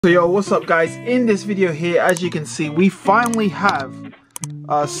So yo, what's up guys? In this video here, as you can see, we finally have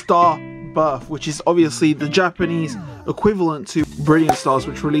Star Birth, which is obviously the Japanese equivalent to Brilliant Stars,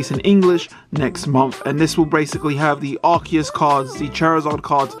 which release in English next month. And this will basically have the Arceus cards, the Charizard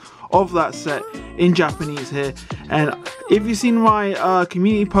cards of that set in Japanese here. And if you've seen my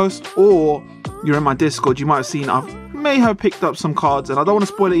community post or you're in my Discord, you might have seen I may have picked up some cards, and I don't want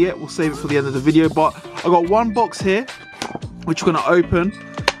to spoil it yet. We'll save it for the end of the video, but I got one box here which we're going to open.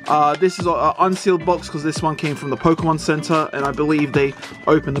 This is an unsealed box because this one came from the Pokemon Center, and I believe they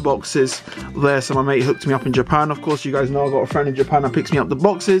opened the boxes there. So my mate hooked me up in Japan. Of course, you guys know I've got a friend in Japan that picks me up the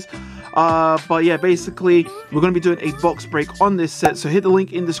boxes. But yeah, basically we're going to be doing a box break on this set, so hit the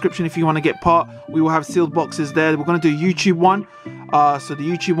link in the description if you want to get part. We will have sealed boxes there. We're going to do a YouTube one, so the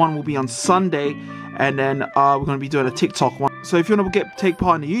YouTube one will be on Sunday, and then we're going to be doing a TikTok one. So if you want to take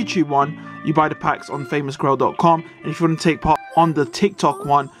part in the YouTube one, you buy the packs on famousgrail.com, and if you want to take part on the TikTok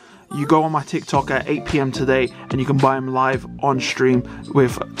one, you go on my TikTok at 8 PM today and you can buy them live on stream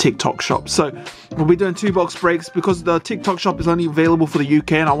with TikTok shop. So we'll be doing 2 box breaks because the TikTok shop is only available for the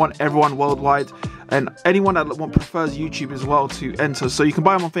UK, and I want everyone worldwide and anyone that prefers YouTube as well to enter. So you can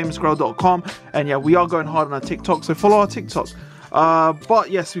buy them on famousgrail.com, and yeah, we are going hard on our TikTok, so follow our TikTok. But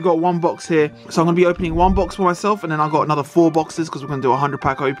yes, we've got one box here, so I'm going to be opening one box for myself, and then I've got another 4 boxes because we're going to do a 100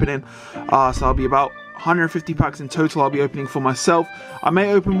 pack opening. So I'll be about 150 packs in total I'll be opening for myself. I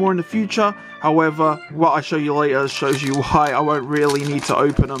may open more in the future, however what I show you later shows you why I won't really need to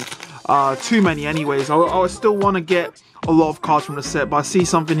open them too many anyways. I still want to get a lot of cards from the set, but I see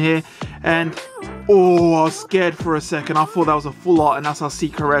something here and oh, I was scared for a second. I thought that was a full art, and that's our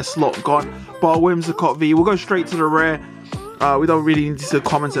secret rare slot gone. But Whimsicott V, we'll go straight to the rare. We don't really need to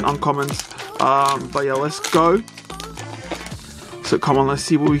commons and uncommons, but yeah, let's go. So come on, let's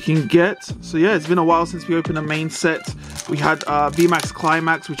see what we can get. So yeah, it's been a while since we opened a main set. We had VMAX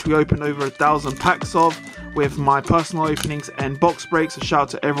Climax, which we opened over 1,000 packs of with my personal openings and box breaks. A shout out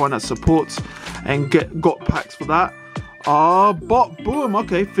to everyone that supports and got packs for that. But boom,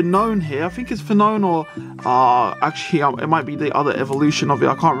 okay, Finone here. I think it's Finone, or actually it might be the other evolution of it,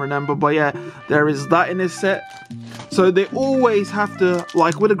 I can't remember. But yeah, there is that in this set. So they always have to,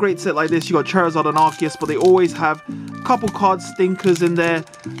 like with a great set like this, you got Charizard and Arceus, but they always have a couple card stinkers in there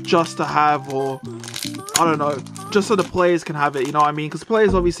just to have, or I don't know, just so the players can have it, you know what I mean? Because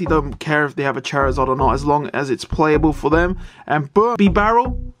players obviously don't care if they have a Charizard or not, as long as it's playable for them. And boom,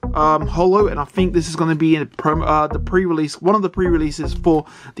 B-Barrel holo, and I think this is going to be in the pre-release, one of the pre-releases for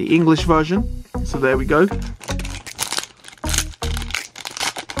the English version. So there we go.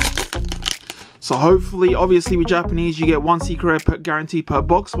 So hopefully, obviously with Japanese, you get 1 secret rare guarantee per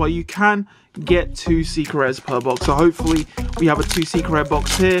box, while you can get 2 secret rares per box. So hopefully we have a 2 secret rare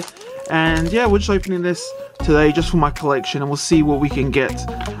box here. And yeah, we're just opening this today just for my collection, and we'll see what we can get.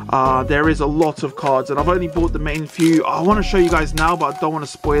 There is a lot of cards, and I've only bought the main few. I want to show you guys now, but I don't want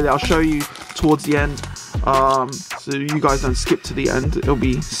to spoil it. I'll show you towards the end, so you guys don't skip to the end. It'll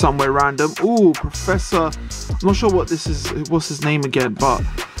be somewhere random. Ooh, Professor, I'm not sure what this is, what's his name again, but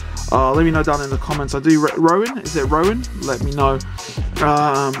let me know down in the comments. I do Rowan. Is it Rowan? Let me know.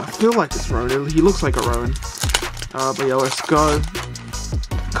 I feel like it's Rowan. He looks like a Rowan. But yeah, let's go.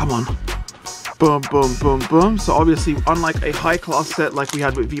 Come on. Boom, boom, boom, boom. So obviously, unlike a high class set like we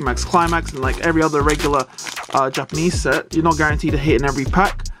had with VMAX Climax and like every other regular Japanese set, you're not guaranteed a hit in every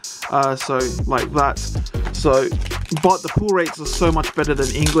pack. So like that. So, but the pull rates are so much better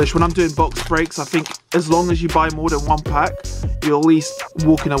than English. When I'm doing box breaks, I think as long as you buy more than 1 pack, you're at least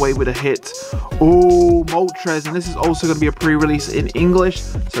walking away with a hit. Oh, Moltres, and this is also going to be a pre-release in English,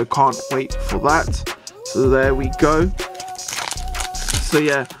 so can't wait for that. So there we go. So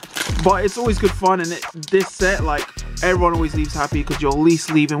yeah, but it's always good fun, and this set, like, everyone always leaves happy because you're at least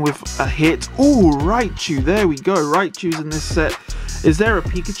leaving with a hit. Oh, Raichu, there we go, Raichu's in this set. Is there a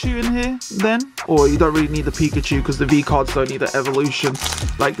Pikachu in here then? Or you don't really need the Pikachu because the V cards don't need the evolution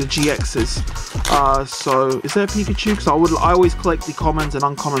like the GXs. So is there a Pikachu? Because I always collect the commons and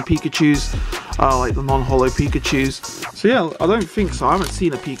uncommon Pikachus, like the non-holo Pikachus. So yeah, I don't think so. I haven't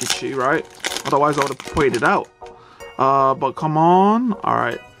seen a Pikachu, right? Otherwise I would have pointed out. But come on.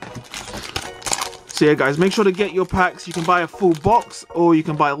 Alright. So yeah guys, make sure to get your packs. You can buy a full box or you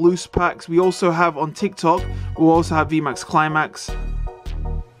can buy loose packs. We also have on TikTok, we'll also have VMAX Climax.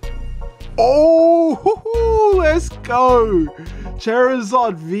 Oh, let's go.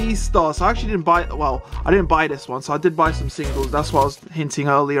 Charizard V-Star. So I actually didn't buy, well, I didn't buy this one. So I did buy some singles. That's what I was hinting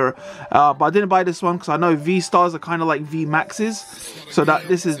earlier. But I didn't buy this one because I know V-Stars are kind of like V-Maxes. So that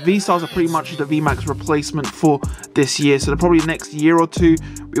this is, V-Stars are pretty much the V-Max replacement for this year. So probably next year or two,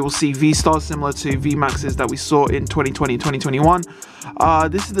 we will see V-Stars similar to V-Maxes that we saw in 2020 and 2021.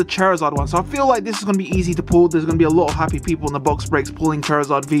 This is the Charizard one, so I feel like this is going to be easy to pull. There's going to be a lot of happy people in the box breaks pulling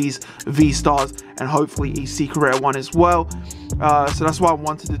Charizard Vs, V-Stars, and hopefully a secret rare one as well. So that's why I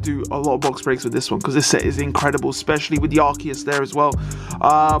wanted to do a lot of box breaks with this one, because this set is incredible, especially with the Arceus there as well.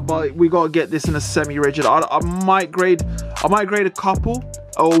 But we got to get this in a semi-rigid. I might grade a couple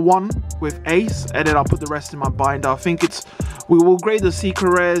or one with Ace, and then I'll put the rest in my binder. I think we will grade the secret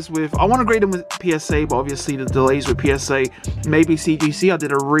rares with, I want to grade them with PSA, but obviously the delays with PSA, maybe CGC. I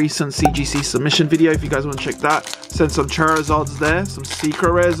did a recent CGC submission video if you guys want to check that. Sent some Charizards there, some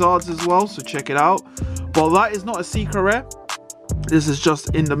secret rare Zards as well, so check it out. But that is not a secret rare. This is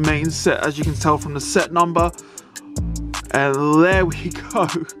just in the main set, as you can tell from the set number. And there we go.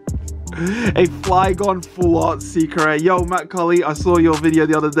 A Flygon full art secret rare. Yo, Matt Cully, I saw your video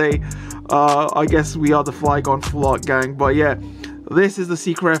the other day. I guess we are the Flygon full art gang. But yeah, this is the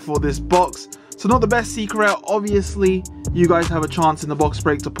secret rare for this box. So not the best secret rare. Obviously, you guys have a chance in the box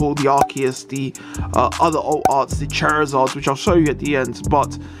break to pull the Arceus, the other alt arts, the Charizards, which I'll show you at the end.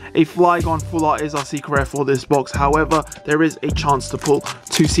 But a Flygon full art is our secret rare for this box. However, there is a chance to pull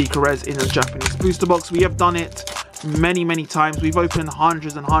 2 secret rares in a Japanese booster box. We have done it many times. We've opened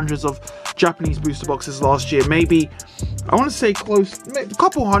hundreds and hundreds of Japanese booster boxes last year. Maybe, I want to say close, a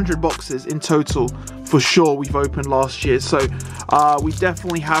couple hundred boxes in total for sure we've opened last year. So we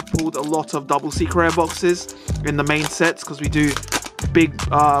definitely have pulled a lot of double secret rare boxes in the main sets, because we do big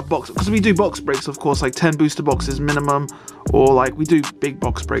box breaks, of course, like 10 booster boxes minimum, or like we do big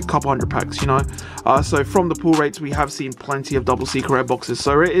box break, couple hundred packs, you know. So from the pull rates, we have seen plenty of double secret rare boxes.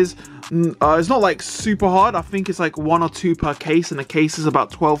 So it is, it's not like super hard. I think it's like 1 or 2 per case, and a case is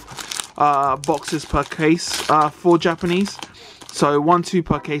about 12 boxes per case for Japanese. So 1-2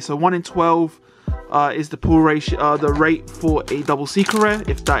 per case. So 1 in 12 is the pull ratio, the rate for a double secret rare.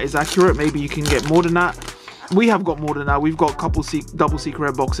 If that is accurate, maybe you can get more than that. We have got more than that. We've got a couple double secret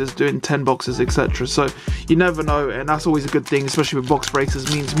rare boxes doing 10 boxes, etc. So you never know, and that's always a good thing, especially with box breaks. It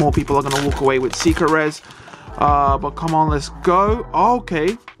means more people are going to walk away with secret rares. But come on, let's go.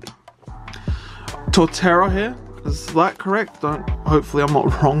 Okay, Torterra here. Is that correct? Hopefully I'm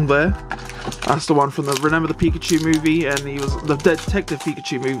not wrong there. That's the one from the Remember the Pikachu movie, and he was the Detective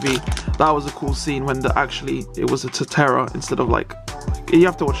Pikachu movie. That was a cool scene when it was a Torterra instead of like, you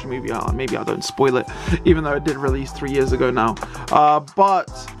have to watch the movie. Maybe I don't spoil it, even though it did release 3 years ago now. I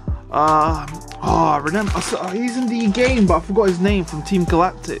remember, he's in the game, but I forgot his name, from Team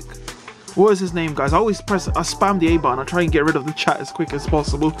Galactic. What is his name, guys? I spam the A button. I try and get rid of the chat as quick as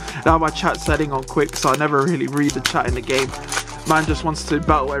possible. Now my chat setting on quick, so I never really read the chat in the game. Man just wants to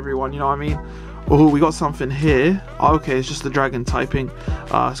battle everyone, you know what I mean? Oh, we got something here. Oh, okay, it's just the dragon typing.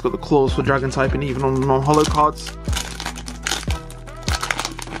 It's got the claws for dragon typing, even on the non-holo cards.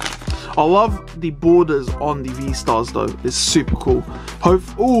 I love the borders on the V-Stars though. It's super cool.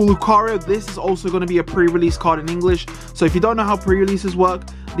 Oh, Lucario, this is also going to be a pre-release card in English. So if you don't know how pre-releases work,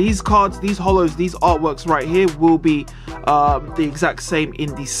 these cards, these holos, these artworks right here will be the exact same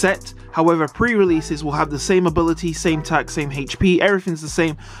in the set. However, pre-releases will have the same ability, same tag, same HP, everything's the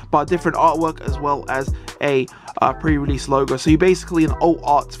same, but different artwork as well as a pre-release logo. So you're basically an alt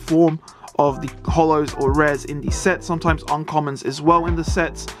art form of the holos or rares in the set, sometimes uncommons as well in the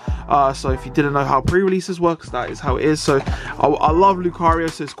sets. So if you didn't know how pre-releases works, that is how it is. So I love Lucario,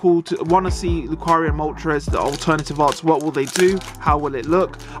 so it's cool to want to see Lucario and Moltres, the alternative arts. What will they do? How will it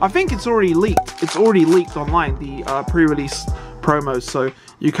look? I think it's already leaked. It's already leaked online, the pre-release promos, so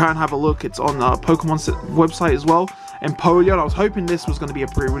you can have a look. It's on the Pokemon website as well. Empoleon, I was hoping this was going to be a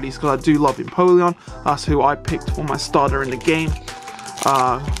pre-release because I do love Empoleon. That's who I picked for my starter in the game.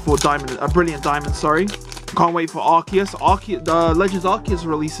 For Diamond, Brilliant Diamond, sorry. Can't wait for Arceus. The Legends Arceus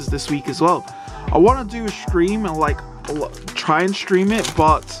releases this week as well. I want to do a stream and like try and stream it,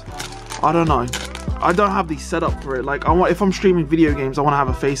 but I don't know. I don't have the setup for it. Like, if I'm streaming video games, I want to have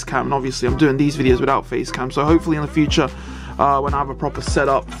a face cam, and obviously I'm doing these videos without face cam. So hopefully in the future, when I have a proper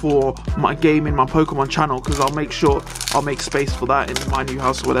setup for my gaming, my Pokemon channel, because I'll make sure I'll make space for that in my new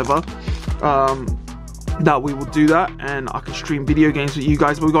house or whatever. That we will do that, and I can stream video games with you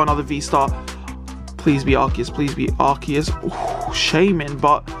guys. But we got another V-Star. Please be Arceus, please be Arceus. Ooh, Shaman,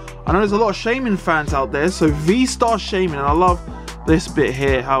 but I know there's a lot of Shaman fans out there, so V-Star Shaman, and I love this bit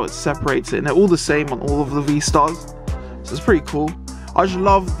here, how it separates it, and they're all the same on all of the V-Stars, so it's pretty cool. I just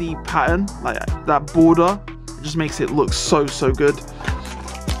love the pattern, like that border, it just makes it look so good.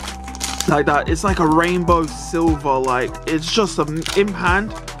 Like that, it's like a rainbow silver, like it's just in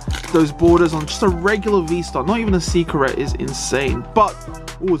hand. Those borders on just a regular V-Star, not even a secret rare, is insane. But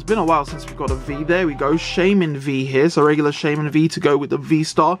oh, it's been a while since we got a V. There we go, Shaman V here. So regular Shaman V to go with the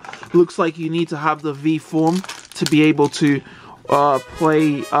V-Star. Looks like you need to have the V form to be able to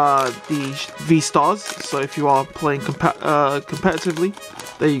play the V-Stars. So if you are playing competitively,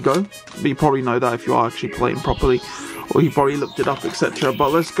 there you go. But you probably know that if you are actually playing properly, or you probably looked it up, etc.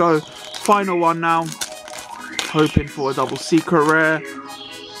 But let's go. Final one now. Hoping for a double secret rare.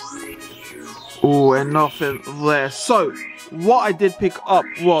 Oh, and nothing there. So what I did pick up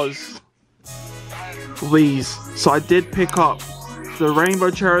was these. So I did pick up the Rainbow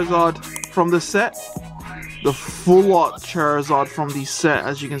Charizard from the set, the full art Charizard from the set.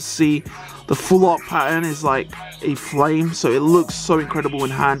 As you can see, the full art pattern is like a flame, so it looks so incredible in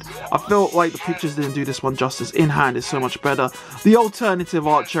hand. I felt like the pictures didn't do this one justice. In hand is so much better. The alternative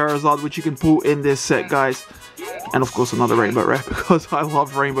art Charizard, which you can pull in this set, guys. And of course another Rainbow Rare, because I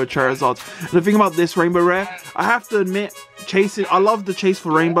love Rainbow Charizards. And the thing about this Rainbow Rare, I have to admit, I love the chase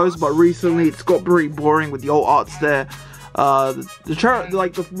for rainbows, but recently it's got pretty boring with the old arts there.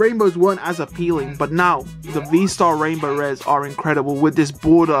 The rainbows weren't as appealing, but now the V-Star Rainbow Rares are incredible with this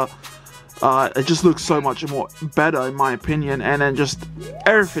border. It just looks so much more better in my opinion, and then just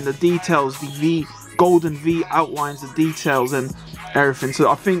everything, the details, the V, golden V outlines, the details and everything. So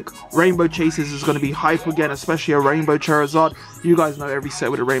I think Rainbow Chases is going to be hype again, especially a Rainbow Charizard. You guys know every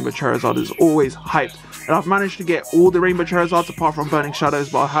set with a Rainbow Charizard is always hyped, and I've managed to get all the Rainbow Charizards apart from Burning Shadows,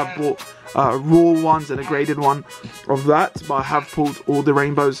 but I have bought raw ones and a graded one of that, but I have pulled all the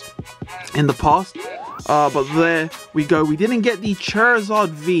rainbows in the past. But there we go. We didn't get the Charizard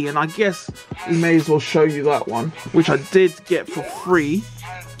V, and I guess we may as well show you that one, which I did get for free.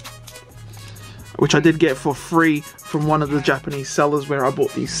 From one of the Japanese sellers where I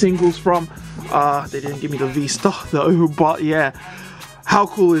bought these singles from. They didn't give me the V-Star though, but yeah. How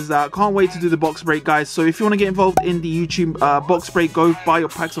cool is that? Can't wait to do the box break, guys. So if you want to get involved in the YouTube box break, go buy your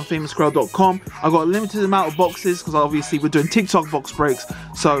packs on famousgrail.com. I've got a limited amount of boxes because obviously we're doing TikTok box breaks,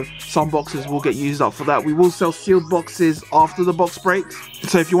 so some boxes will get used up for that. We will sell sealed boxes after the box breaks,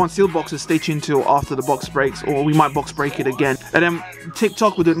 so if you want sealed boxes, stay tuned till after the box breaks, or we might box break it again. And then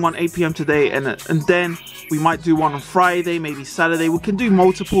TikTok, we're doing one 8 PM today, and then we might do one on Friday, maybe Saturday. We can do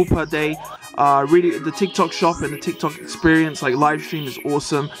multiple per day. Really, the TikTok shop and the TikTok experience, like live stream, is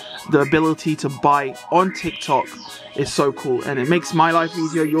awesome. The ability to buy on TikTok is so cool, and it makes my life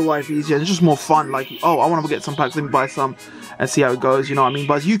easier, your life easier, and it's just more fun. Like, oh, I want to get some packs, let me buy some and see how it goes, you know what I mean?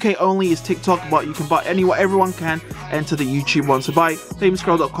 But UK only is TikTok, but you can buy anywhere. Everyone can enter the YouTube one, so buy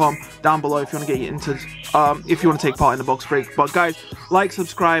famousgrail.com down below if you want to get into if you want to take part in the box break. But guys, like,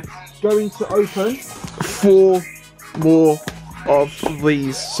 subscribe. Going to open 4 more of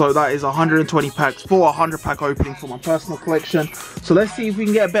these, so that is 120 packs for a 100 pack opening for my personal collection. So let's see if we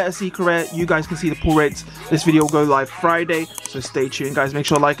can get a better secret rare. You guys can see the pull rates. This video will go live Friday, so stay tuned, guys. Make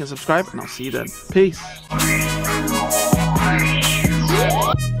sure to like and subscribe, and I'll see you then. Peace.